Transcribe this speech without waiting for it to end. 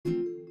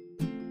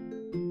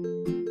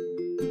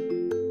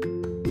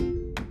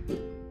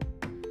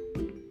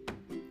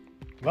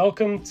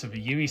Welcome to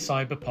the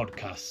UWEcyber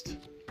podcast,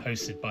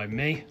 hosted by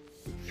me,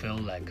 Phil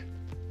Legg.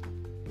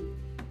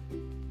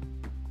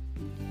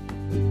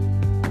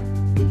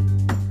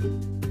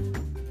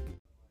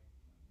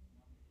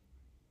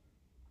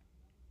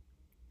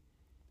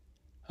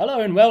 Hello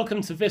and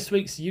welcome to this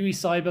week's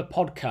UWEcyber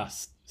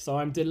podcast. So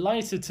I'm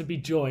delighted to be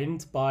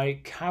joined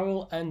by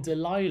Carol and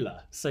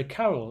Dalila. So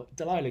Carol,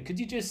 Dalila, could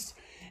you just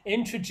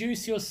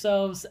introduce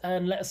yourselves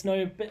and let us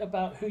know a bit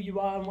about who you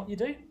are and what you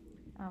do?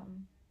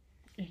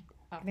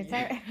 Can I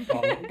start?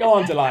 Go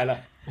on,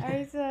 Dalila.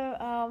 Alright, so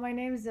my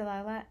name is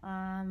Dalila.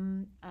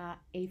 I'm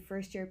a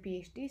first-year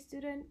PhD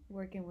student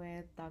working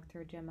with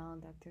Dr. Jamal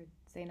and Dr.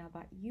 Zainab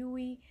at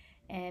UWE,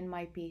 and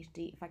my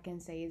PhD, if I can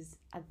say, is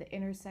at the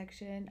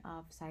intersection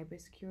of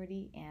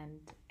cybersecurity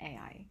and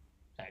AI.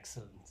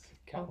 Excellent.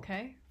 Carol.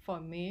 Okay, for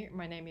me,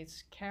 my name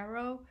is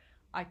Carol.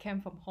 I came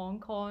from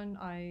Hong Kong.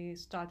 I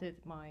started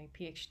my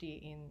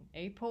PhD in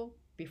April.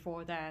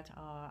 Before that,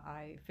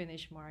 I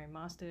finished my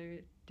master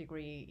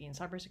degree in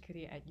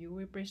cybersecurity at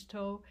UWE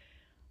Bristol.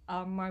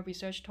 My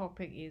research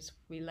topic is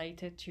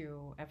related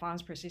to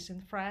advanced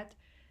persistent threat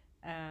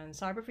and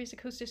cyber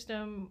physical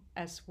system,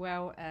 as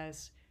well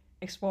as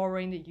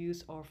exploring the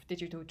use of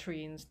digital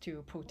twins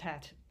to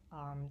protect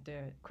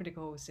the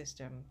critical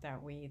system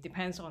that we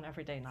depends on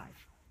everyday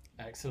life.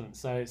 Excellent.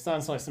 So it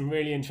sounds like some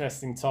really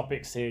interesting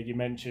topics here. You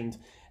mentioned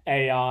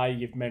AI,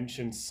 you've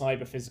mentioned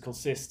cyber physical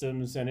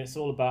systems, and it's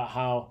all about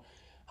how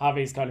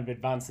these kind of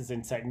advances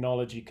in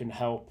technology can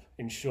help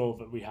ensure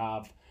that we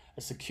have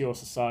a secure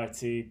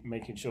society,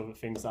 making sure that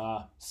things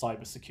are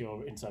cyber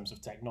secure in terms of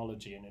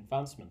technology and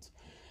advancement.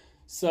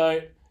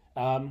 So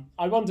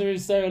I wonder,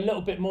 is there a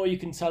little bit more you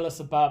can tell us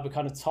about the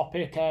kind of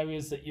topic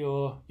areas that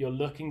you're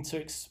looking to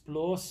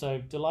explore? So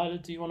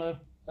Dalila, do you want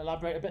to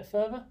elaborate a bit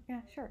further?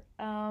 Yeah, sure.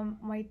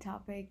 My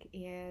topic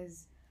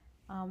is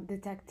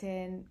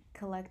detecting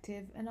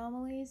collective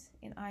anomalies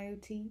in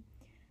IoT.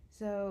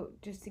 So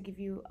just to give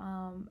you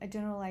a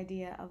general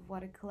idea of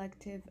what a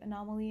collective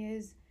anomaly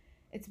is,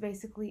 it's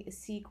basically a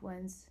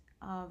sequence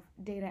of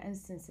data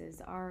instances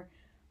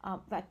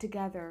that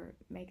together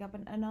make up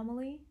an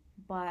anomaly,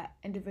 but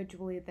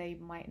individually they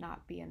might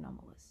not be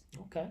anomalous.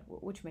 Okay.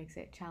 Which makes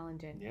it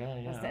challenging.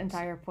 Yeah. That's the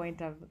entire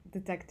point of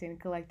detecting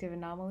collective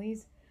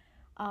anomalies.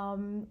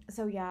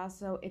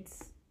 So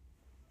it's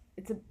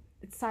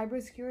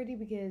cybersecurity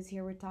because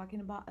here we're talking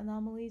about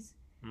anomalies.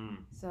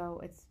 So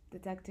it's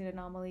detected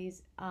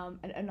anomalies. An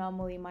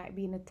anomaly might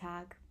be an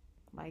attack,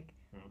 like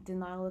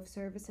denial of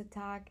service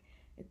attack.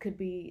 It could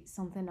be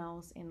something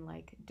else in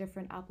like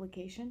different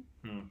application,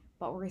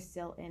 but we're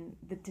still in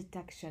the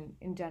detection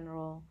in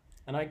general.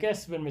 And I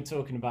guess when we're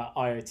talking about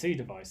IoT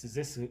devices,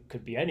 this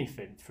could be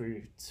anything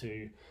through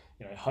to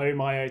home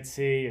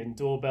IoT and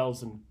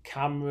doorbells and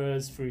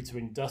cameras, through to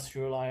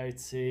industrial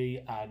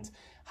IoT and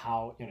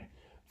how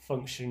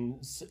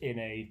functions in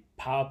a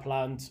power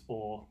plant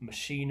or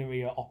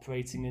machinery are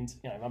operating in.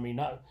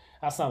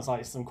 That sounds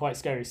like some quite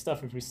scary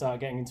stuff if we start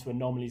getting into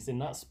anomalies in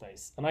that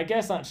space. And I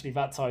guess actually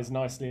that ties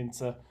nicely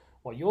into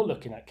what you're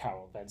looking at,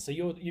 Carol, then. So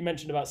you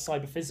mentioned about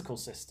cyber physical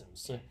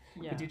systems. So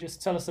could you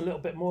just tell us a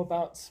little bit more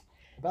about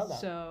that?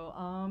 So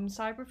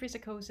cyber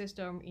physical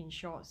system, in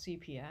short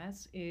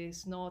CPS,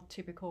 is not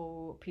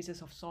typical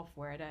pieces of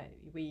software that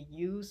we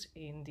use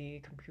in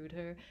the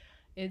computer.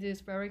 It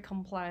is very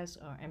complex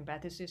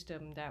embedded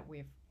system that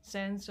with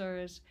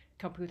sensors,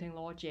 computing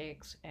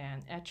logics,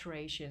 and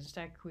actuations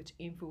that could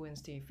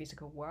influence the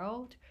physical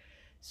world.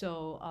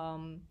 So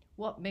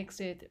what makes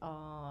it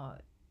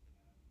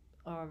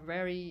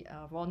very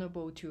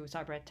vulnerable to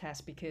cyber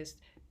attacks, because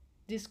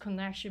this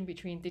connection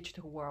between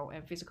digital world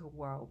and physical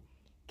world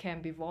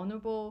can be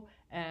vulnerable.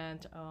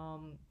 And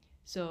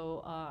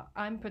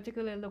I'm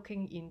particularly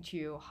looking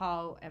into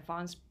how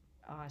advanced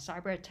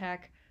cyber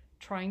attack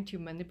trying to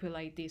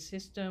manipulate this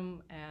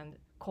system and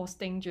cause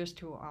dangers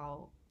to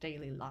our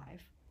daily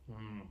life.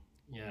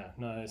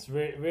 It's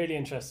really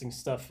interesting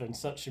stuff and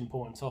such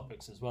important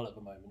topics as well at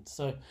the moment.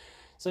 So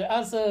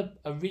as a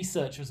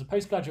researcher, as a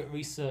postgraduate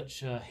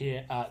researcher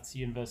here at the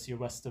University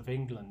of West of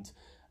England,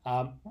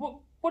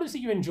 what is it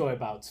you enjoy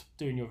about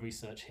doing your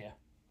research here?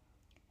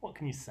 What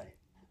can you say?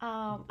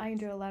 I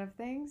enjoy a lot of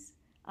things.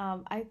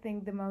 I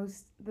think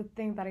the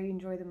thing that I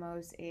enjoy the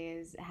most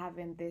is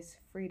having this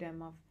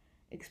freedom of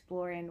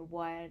exploring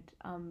what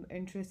I'm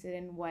interested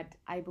in, what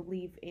I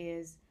believe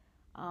is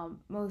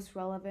most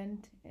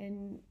relevant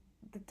in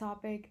the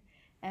topic,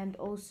 and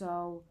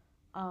also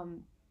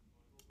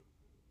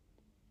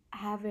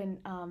having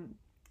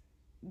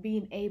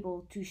being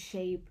able to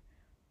shape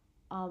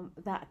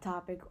that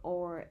topic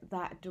or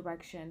that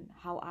direction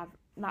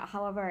not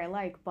however I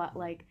like, but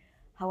like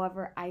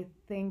however I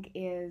think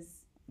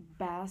is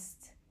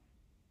best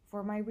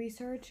for my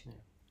research.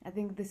 I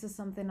think this is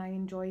something I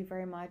enjoy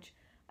very much.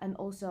 And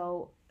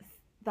also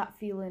that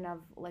feeling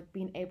of like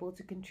being able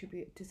to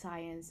contribute to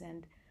science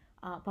and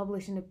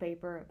publishing a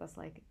paper, that's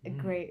like a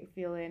great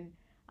feeling.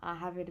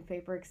 Having a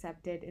paper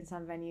accepted in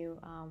some venue,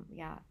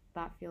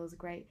 that feels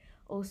great.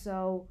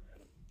 Also,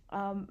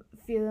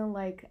 feeling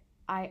like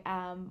I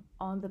am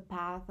on the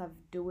path of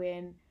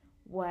doing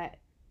what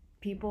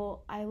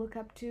people I look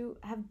up to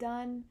have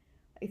done.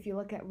 If you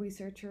look at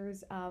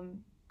researchers,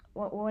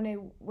 when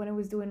I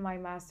was doing my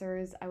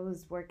master's, I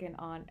was working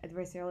on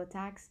adversarial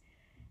attacks,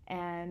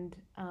 and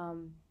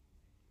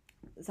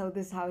so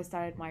this is how I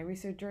started my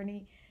research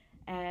journey,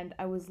 and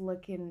I was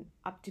looking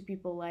up to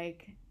people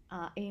like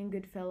Ian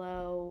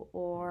Goodfellow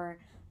or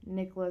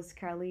Nicholas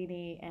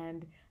Carlini,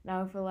 and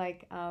now I feel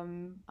like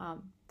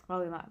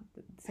probably not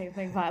the same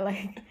thing, but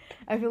like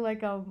I feel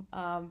like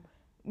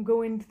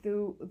going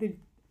through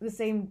the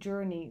same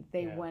journey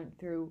they went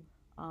through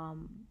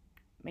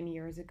many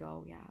years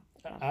ago. Yeah,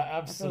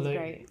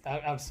 absolutely,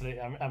 absolutely.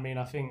 I mean,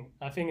 I think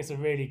it's a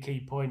really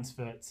key point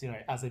that, you know,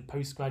 as a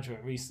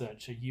postgraduate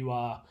researcher, you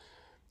are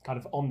kind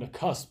of on the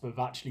cusp of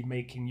actually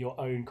making your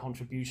own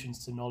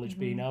contributions to knowledge,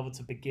 being able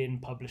to begin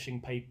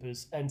publishing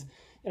papers, and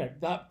you know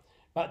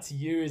that to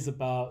you is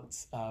about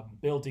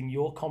building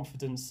your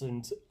confidence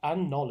and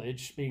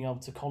knowledge, being able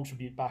to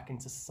contribute back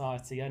into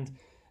society, and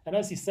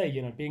as you say,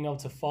 you know, being able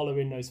to follow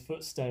in those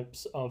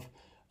footsteps of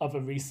other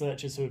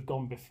researchers who have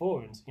gone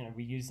before, and you know,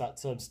 we use that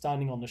term,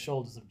 standing on the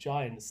shoulders of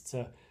giants,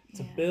 to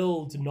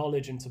build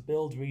knowledge and to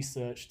build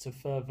research to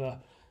further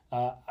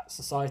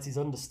society's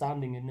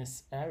understanding in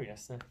this area.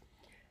 So,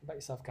 how about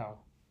yourself, Carol?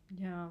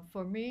 Yeah,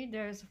 for me,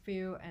 there's a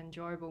few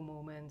enjoyable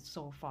moments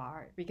so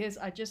far because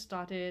I just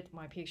started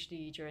my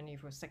PhD journey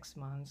for 6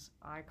 months.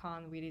 I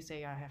can't really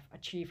say I have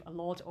achieved a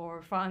lot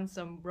or found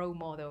some role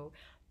model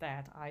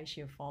that I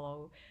should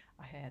follow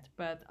ahead.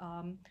 But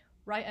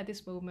right at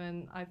this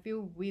moment, I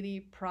feel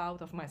really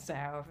proud of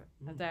myself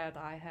that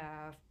I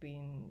have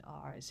been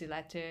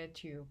selected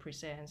to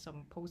present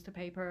some poster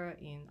paper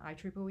in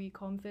IEEE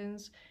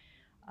conference.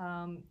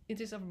 It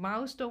is a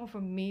milestone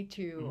for me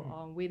to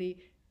really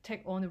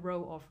take on the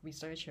role of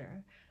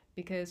researcher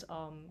because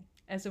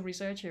as a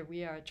researcher,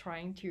 we are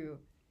trying to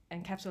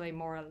encapsulate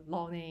more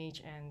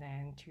knowledge and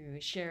then to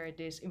share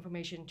this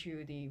information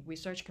to the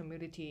research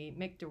community,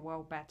 make the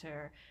world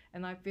better.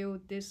 And I feel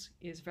this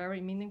is very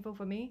meaningful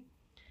for me.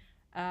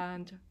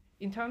 And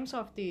in terms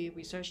of the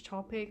research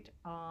topic,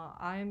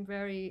 I'm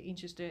very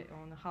interested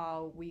on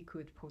how we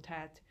could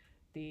protect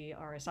the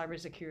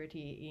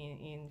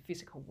cybersecurity in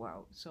physical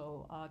world.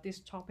 So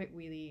this topic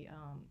really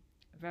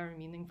very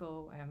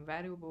meaningful and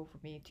valuable for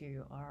me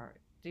to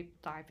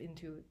deep dive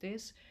into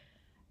this.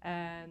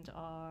 And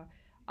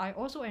I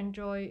also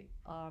enjoy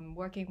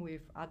working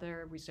with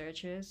other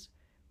researchers.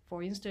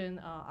 For instance,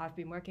 I've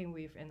been working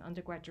with an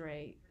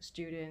undergraduate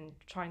student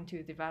trying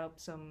to develop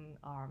some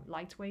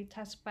lightweight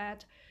test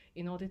bed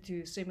in order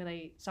to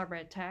simulate cyber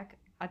attack.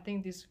 I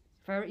think this is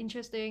very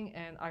interesting,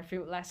 and I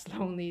feel less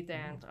lonely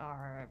than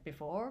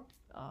before.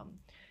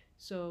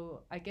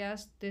 So I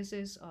guess this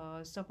is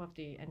some of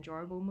the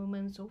enjoyable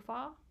moments so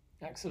far.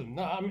 Excellent.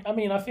 No, I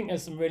mean, I think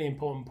there's some really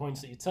important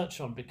points that you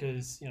touch on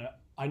because, you know,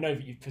 I know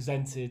that you've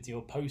presented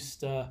your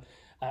poster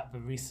at the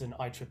recent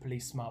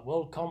IEEE Smart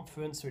World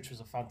Conference, which was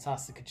a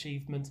fantastic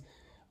achievement.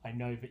 I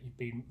know that you've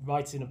been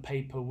writing a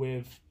paper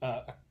with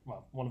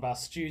one of our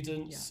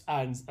students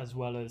and as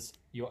well as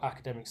your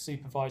academic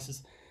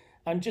supervisors,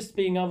 and just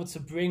being able to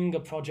bring a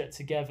project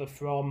together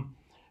from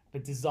the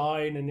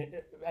design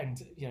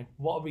and you know,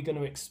 what are we going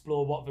to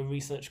explore, what are the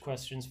research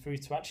questions, through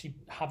to actually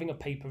having a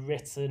paper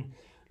written,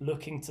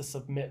 looking to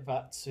submit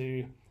that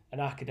to an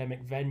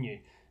academic venue.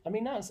 I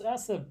mean,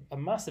 that's a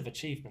massive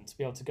achievement to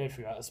be able to go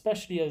through that,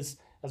 especially as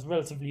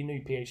relatively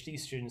new PhD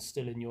students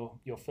still in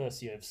your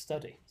first year of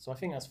study. So I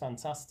think that's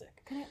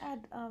fantastic. Can I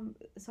add,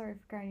 sorry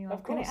for cutting you off.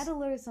 Of course. Can I add a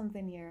little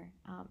something here?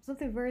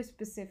 Something very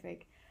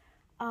specific.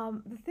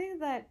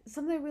 Something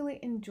I really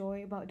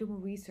enjoy about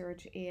doing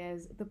research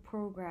is the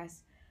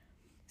progress.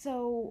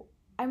 So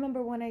I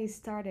remember when I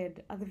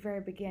started at the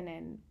very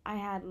beginning, I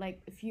had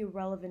like a few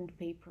relevant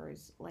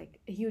papers, like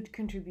huge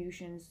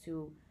contributions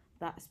to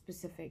that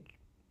specific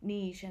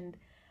niche, and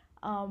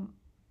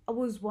I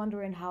was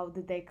wondering how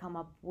did they come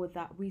up with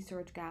that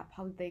research gap,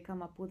 how did they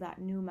come up with that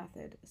new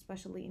method,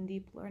 especially in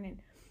deep learning.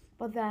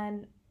 But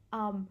then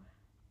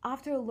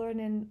after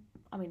learning,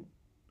 I mean,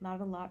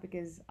 not a lot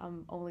because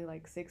I'm only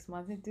like 6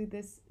 months into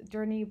this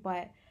journey,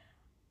 but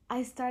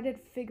I started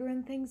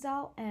figuring things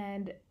out,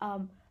 and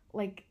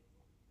like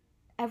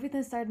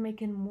everything started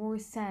making more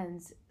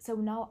sense. So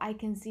now I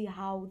can see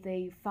how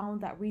they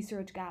found that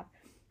research gap,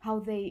 how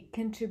they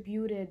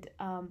contributed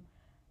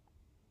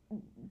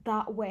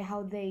that way,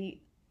 how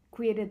they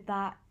created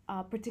that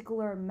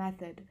particular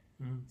method.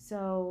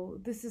 So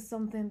this is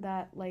something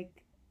that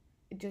like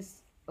it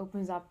just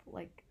opens up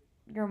like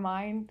your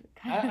mind.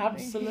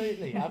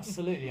 Absolutely,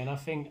 absolutely. And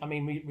I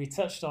mean, we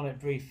touched on it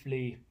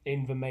briefly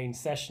in the main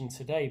session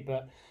today,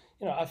 but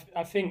you know,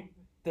 I think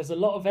there's a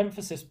lot of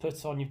emphasis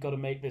put on you've got to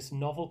make this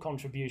novel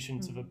contribution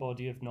to the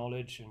body of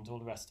knowledge and all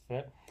the rest of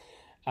it.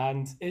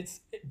 And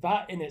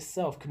that in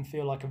itself can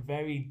feel like a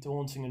very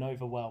daunting and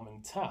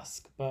overwhelming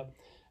task. But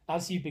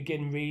as you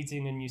begin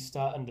reading and you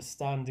start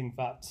understanding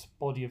that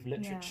body of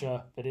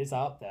literature that is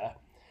out there,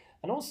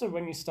 and also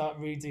when you start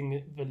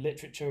reading the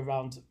literature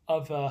around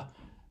other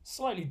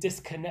slightly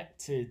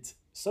disconnected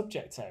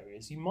subject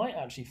areas, you might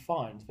actually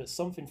find that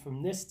something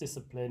from this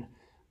discipline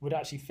would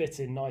actually fit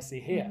in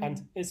nicely here.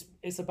 And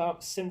it's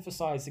about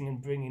synthesizing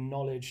and bringing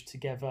knowledge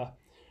together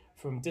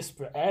from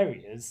disparate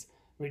areas,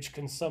 which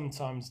can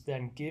sometimes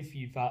then give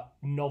you that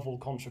novel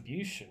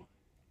contribution.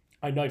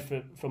 I know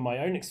from my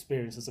own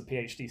experience as a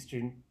PhD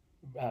student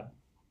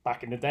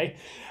back in the day,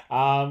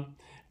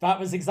 that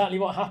was exactly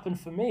what happened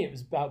for me. It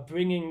was about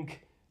bringing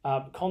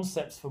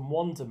concepts from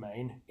one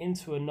domain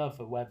into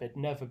another where they'd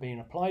never been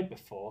applied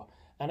before,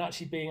 and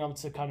actually being able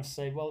to kind of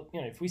say, well,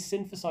 if we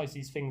synthesize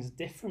these things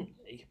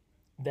differently,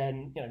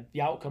 then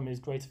the outcome is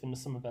greater than the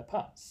sum of their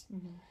parts.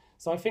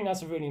 So I think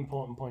that's a really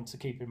important point to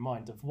keep in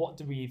mind of what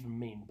do we even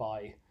mean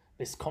by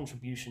this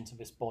contribution to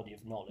this body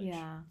of knowledge.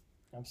 Yeah,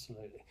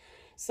 absolutely.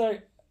 So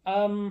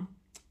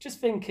just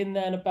thinking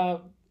then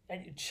about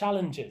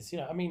challenges,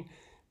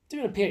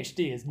 doing a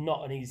PhD is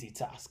not an easy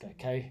task,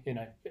 okay?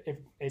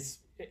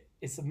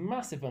 It's a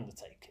massive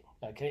undertaking,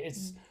 okay?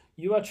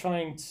 You are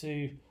trying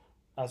to,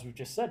 as we've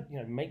just said,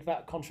 make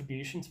that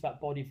contribution to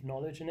that body of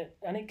knowledge, and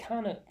it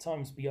can at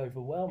times be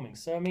overwhelming.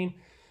 So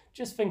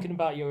just thinking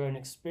about your own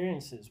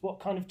experiences, what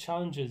kind of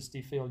challenges do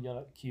you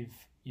feel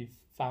you've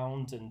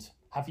found, and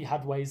have you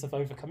had ways of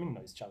overcoming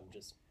those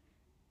challenges?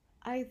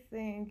 I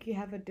think you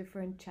have a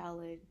different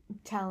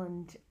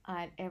challenge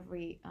at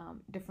every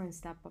different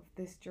step of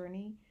this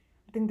journey.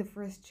 I think the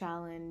first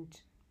challenge,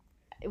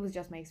 it was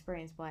just my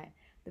experience, but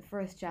the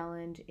first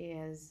challenge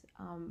is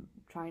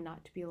trying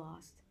not to be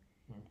lost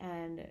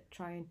and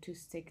trying to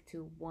stick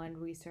to one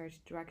research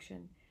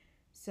direction.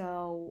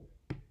 So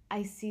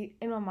I see,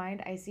 in my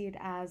mind, I see it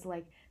as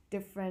like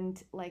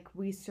different like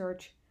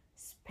research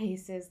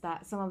spaces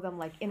that some of them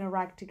like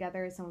interact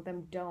together, some of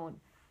them don't.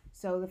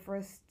 So the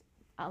first,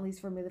 at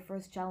least for me, the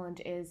first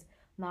challenge is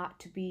not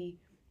to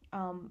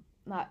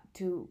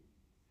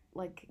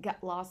like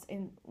get lost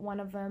in one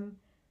of them,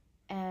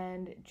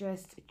 and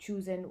just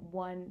choosing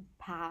one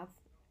path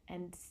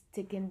and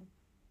sticking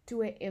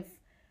to it if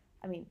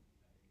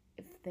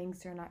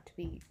things turn out to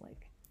be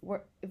like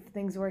if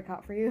things work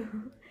out for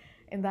you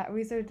in that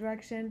research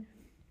direction.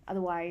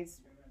 Otherwise,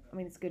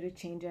 it's good to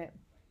change it.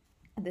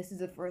 This is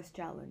the first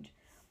challenge.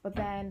 But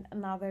then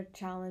another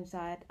challenge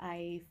that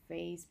I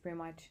face pretty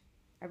much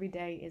every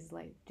day is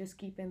like just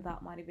keeping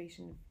that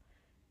motivation,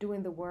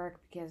 doing the work,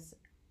 because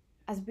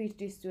as a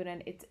PhD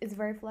student, it's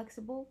very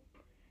flexible,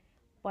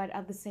 but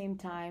at the same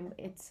time,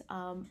 it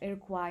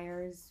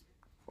requires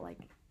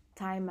like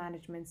time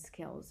management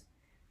skills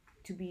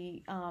to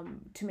be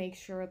to make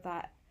sure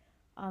that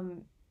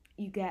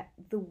you get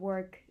the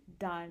work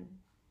done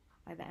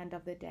by the end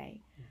of the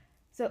day.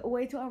 So a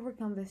way to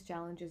overcome this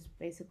challenge is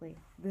basically,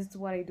 this is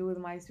what I do with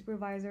my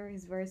supervisor.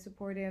 He's very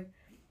supportive,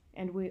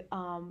 and we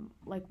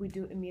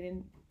do a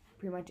meeting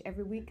pretty much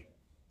every week.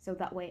 So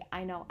that way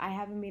I know I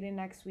have a meeting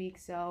next week,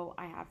 so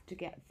I have to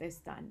get this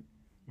done.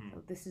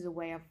 So this is a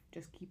way of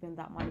just keeping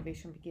that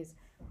motivation, because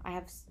I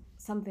have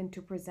something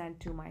to present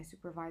to my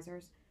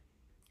supervisors.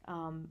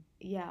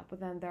 But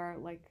then there are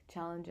like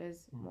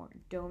challenges, more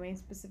domain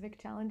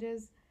specific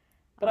challenges.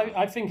 But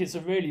I think it's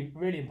a really,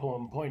 really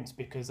important point,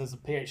 because as a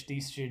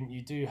PhD student,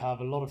 you do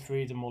have a lot of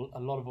freedom or a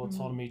lot of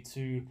autonomy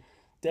to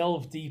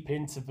delve deep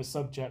into the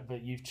subject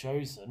that you've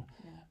chosen.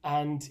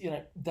 And,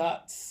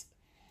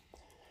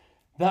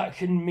 that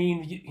can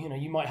mean,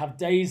 you might have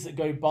days that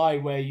go by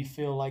where you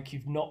feel like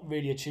you've not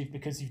really achieved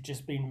because you've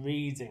just been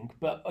reading.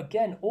 But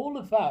again, all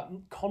of that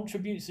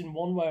contributes in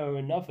one way or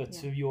another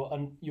to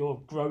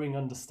your growing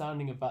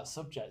understanding of that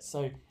subject.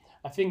 So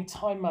I think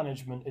time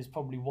management is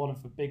probably one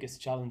of the biggest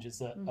challenges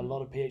that a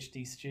lot of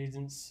PhD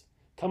students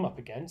come up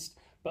against,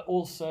 but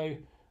also,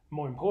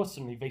 more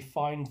importantly, they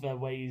find their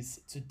ways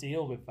to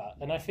deal with that.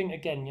 And I think,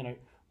 again,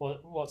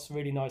 what's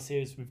really nice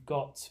here is we've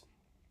got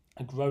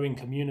a growing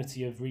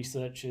community of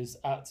researchers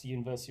at the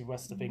University of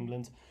West of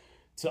England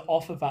to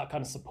offer that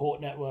kind of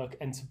support network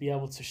and to be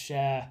able to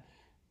share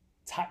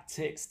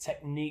tactics,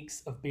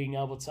 techniques of being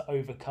able to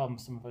overcome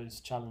some of those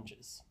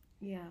challenges.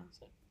 Yeah.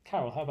 So,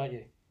 Carol, how about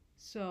you?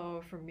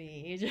 So for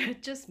me, you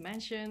just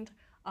mentioned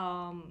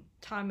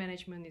time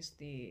management is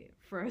the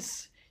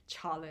first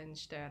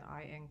challenge that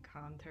I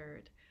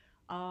encountered.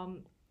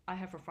 I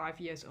have a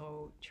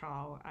 5-year-old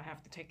child I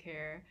have to take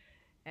care,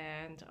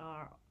 and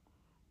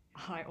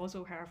I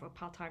also have a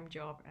part-time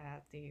job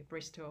at the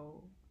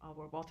Bristol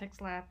robotics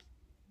lab.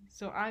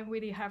 So I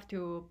really have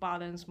to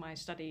balance my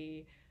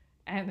study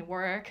and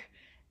work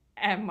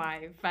and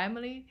my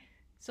family.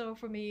 So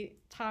for me,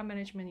 time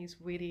management is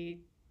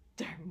really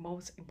the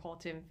most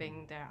important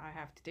thing that I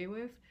have to deal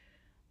with.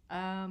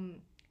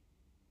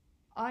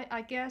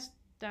 I guess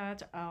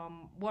that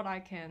what I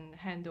can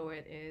handle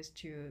it is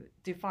to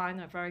define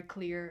a very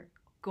clear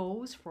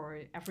goals for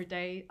every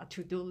day, a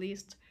to-do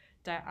list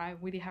that I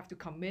really have to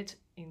commit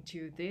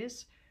into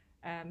this,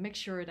 and make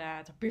sure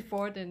that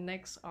before the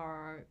next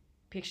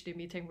PhD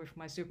meeting with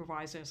my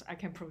supervisors, I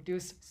can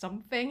produce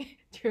something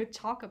to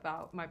talk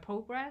about my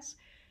progress.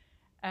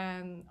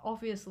 And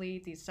obviously,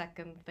 the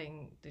second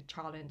thing, the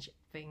challenge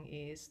thing,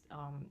 is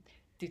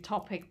the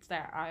topic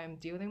that I am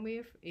dealing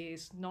with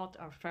is not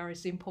a very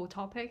simple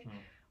topic.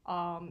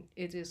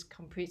 it is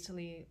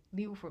completely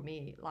new for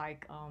me,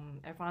 like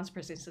advanced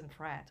persistent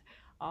threat.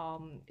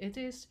 It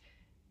is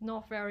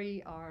not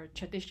very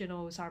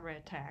traditional cyber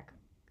attack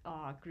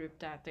group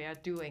that they are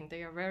doing.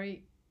 They are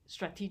very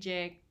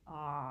strategic,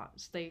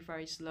 stay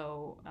very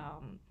slow.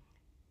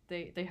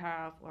 They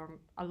have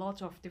a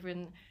lot of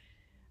different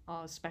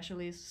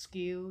specialist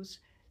skills.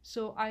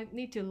 So I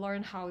need to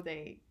learn how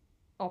they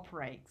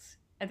operate.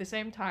 At the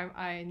same time,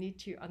 I need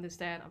to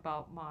understand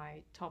about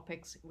my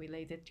topics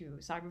related to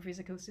cyber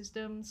physical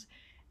systems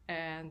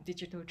and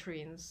digital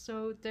twins.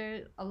 So there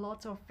are a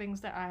lot of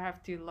things that I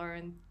have to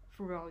learn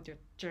throughout the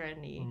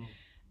journey.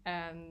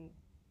 And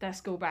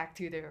let's go back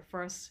to the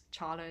first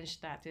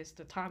challenge, that is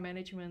the time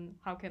management.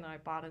 How can I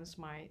balance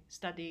my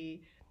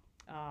study,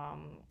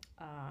 um,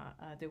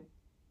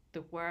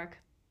 the work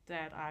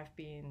that I've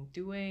been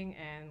doing,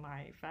 and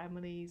my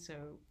family?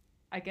 So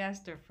I guess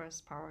the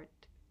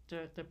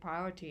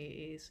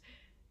priority is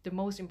the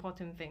most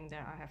important thing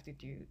that I have to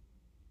do.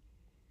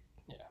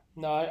 Yeah,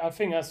 no, I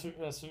think that's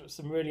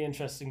some really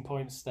interesting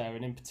points there,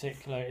 and in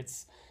particular,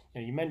 it's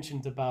you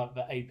mentioned about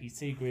the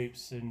APT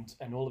groups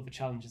and all of the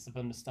challenges of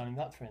understanding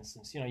that. For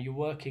instance, you're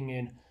working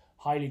in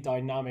highly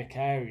dynamic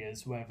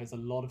areas where there's a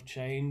lot of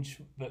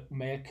change that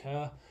may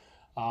occur.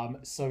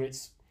 So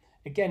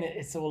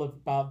it's all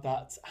about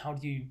that. How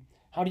do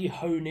you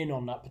hone in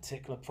on that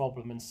particular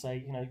problem and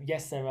say,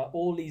 yes, there are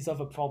all these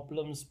other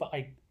problems, but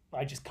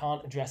I just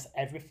can't address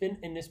everything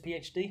in this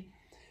PhD.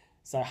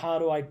 So how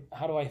do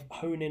I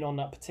hone in on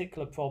that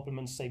particular problem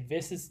and say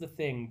this is the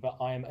thing that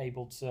I am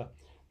able to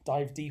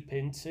dive deep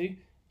into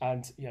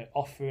and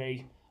offer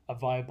a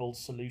viable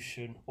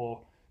solution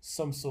or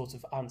some sort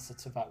of answer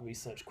to that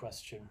research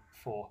question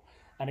for.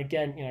 And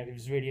again, it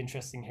was really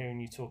interesting hearing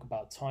you talk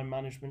about time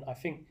management. I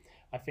think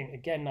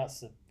again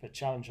that's the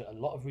challenge that a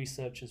lot of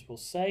researchers will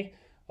say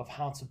of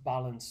how to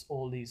balance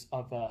all these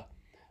other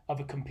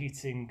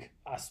competing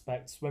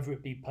aspects, whether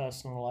it be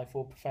personal life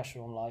or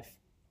professional life.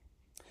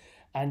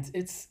 And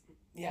it's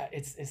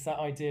that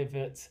idea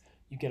that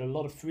you get a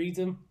lot of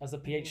freedom as a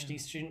PhD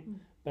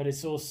student, but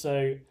it's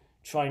also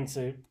trying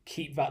to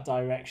keep that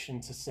direction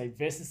to say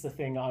this is the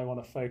thing I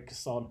want to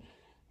focus on.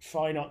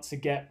 Try not to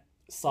get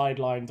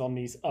sidelined on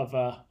these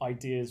other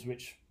ideas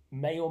which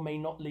may or may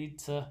not lead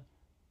to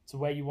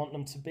where you want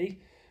them to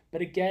be.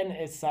 But again,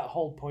 it's that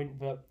whole point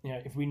that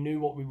if we knew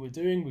what we were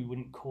doing, we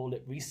wouldn't call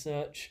it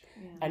research.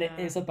 Yeah. And it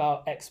is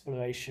about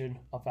exploration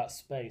of that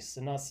space,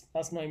 and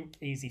that's no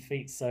easy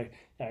feat. So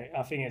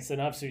I think it's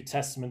an absolute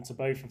testament to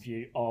both of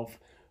you of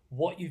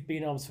what you've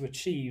been able to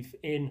achieve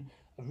in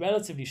a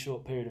relatively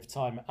short period of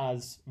time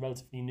as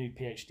relatively new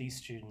PhD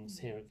students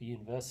here at the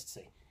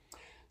university.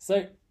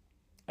 So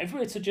if we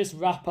were to just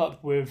wrap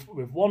up with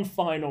one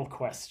final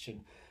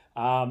question,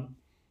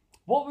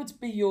 what would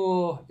be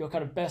your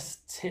kind of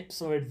best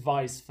tips or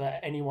advice for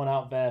anyone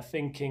out there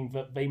thinking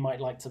that they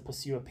might like to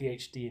pursue a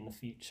PhD in the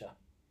future?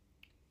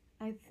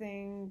 I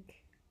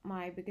think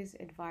my biggest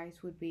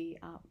advice would be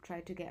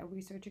try to get a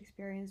research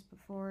experience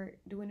before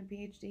doing a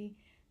PhD,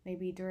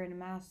 maybe during a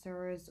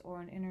master's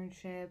or an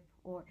internship,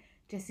 or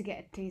just to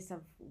get a taste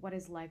of what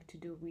it's like to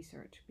do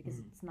research,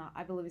 because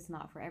I believe it's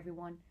not for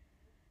everyone.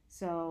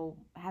 So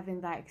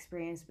having that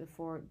experience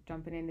before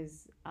jumping in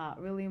is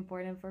really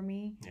important for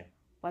me. Yeah.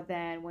 But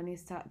then when you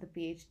start the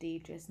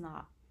PhD, just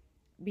not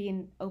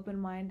being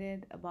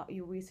open-minded about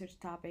your research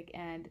topic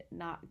and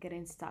not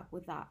getting stuck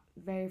with that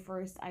very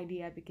first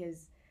idea,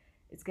 because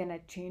it's gonna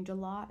change a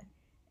lot.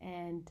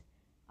 And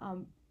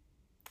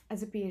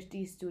as a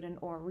PhD student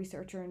or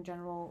researcher in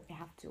general, you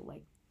have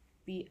to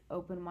be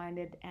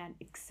open-minded and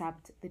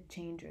accept the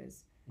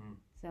changes.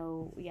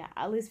 So yeah,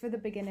 at least for the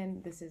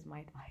beginning, this is my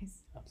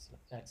advice.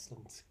 Absolutely.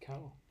 Excellent.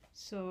 Carol?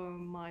 So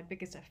my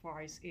biggest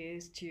advice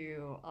is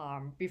to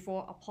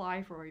before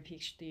apply for a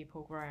PhD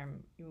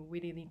program, you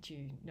really need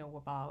to know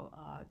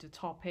about the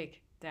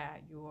topic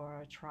that you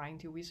are trying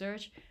to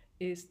research.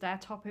 Is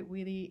that topic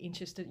really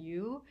interested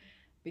you?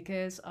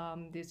 Because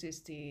this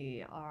is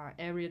the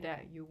area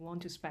that you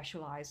want to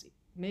specialize,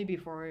 maybe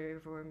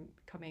for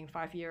coming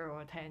 5 years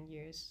or 10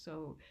 years.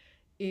 So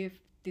if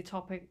the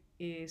topic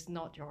is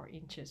not your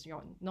interest,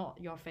 not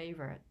your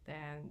favorite,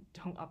 then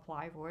don't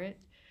apply for it.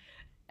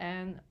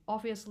 And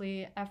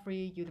obviously,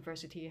 every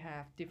university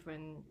have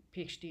different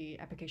PhD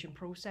application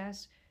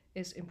process.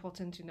 It's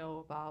important to know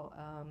about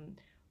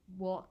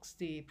what's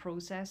the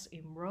process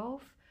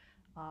involved.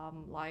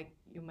 Like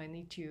you might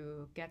need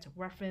to get a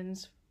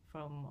reference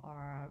from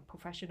our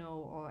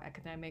professional or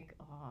academic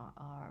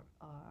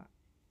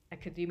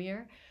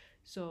academia.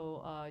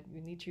 So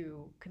you need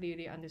to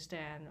clearly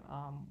understand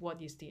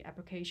what is the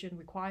application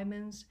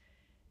requirements.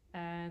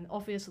 And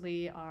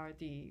obviously,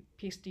 the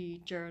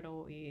PhD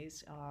journal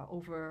is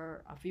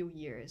over a few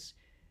years.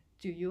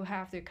 Do you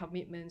have the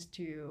commitments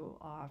to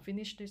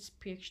finish this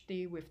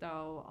PhD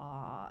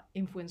without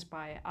influenced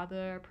by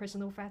other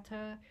personal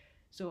factor?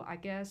 So I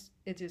guess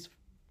it is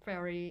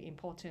very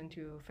important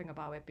to think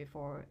about it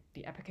before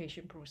the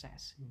application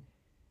process.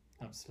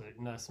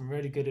 Absolutely. No, some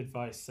really good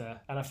advice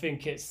there. And I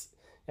think it's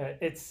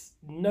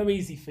no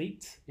easy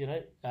feat,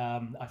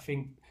 I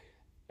think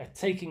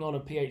taking on a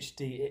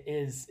PhD, it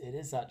is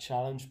that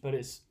challenge, but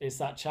it's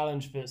that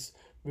challenge that's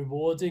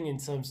rewarding in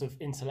terms of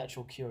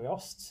intellectual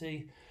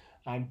curiosity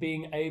and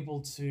being able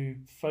to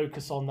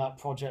focus on that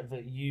project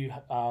that you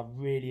are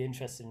really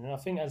interested in. And I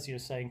think, as you were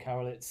saying,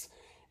 Carol, it's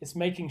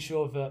making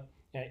sure that,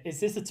 is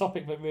this a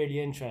topic that really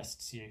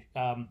interests you?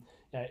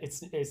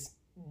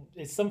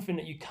 It's something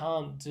that you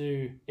can't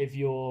do if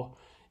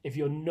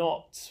you're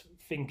not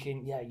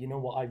thinking, yeah, you know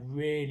what, I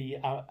really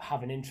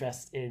have an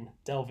interest in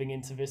delving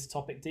into this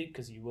topic deep,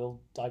 because you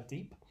will dive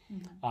deep.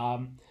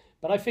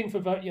 But I think for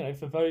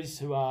those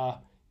who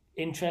are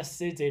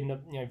interested in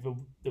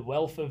the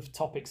wealth of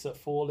topics that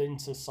fall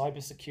into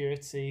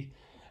cybersecurity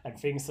and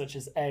things such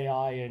as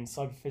AI and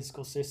cyber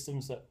physical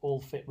systems that all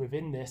fit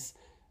within this,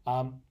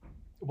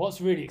 what's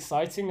really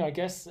exciting, I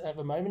guess, at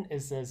the moment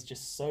is there's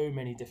just so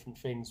many different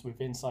things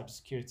within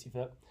cybersecurity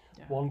that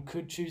one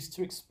could choose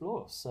to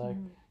explore. So,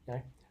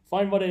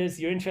 find what it is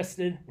you're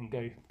interested in and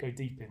go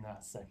deep in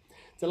that. So,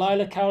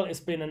 Dalila, Carol, it's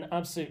been an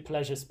absolute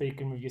pleasure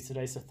speaking with you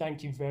today. So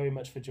thank you very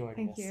much for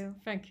joining us. Thank you.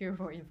 Thank you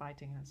for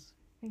inviting us.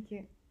 Thank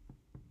you.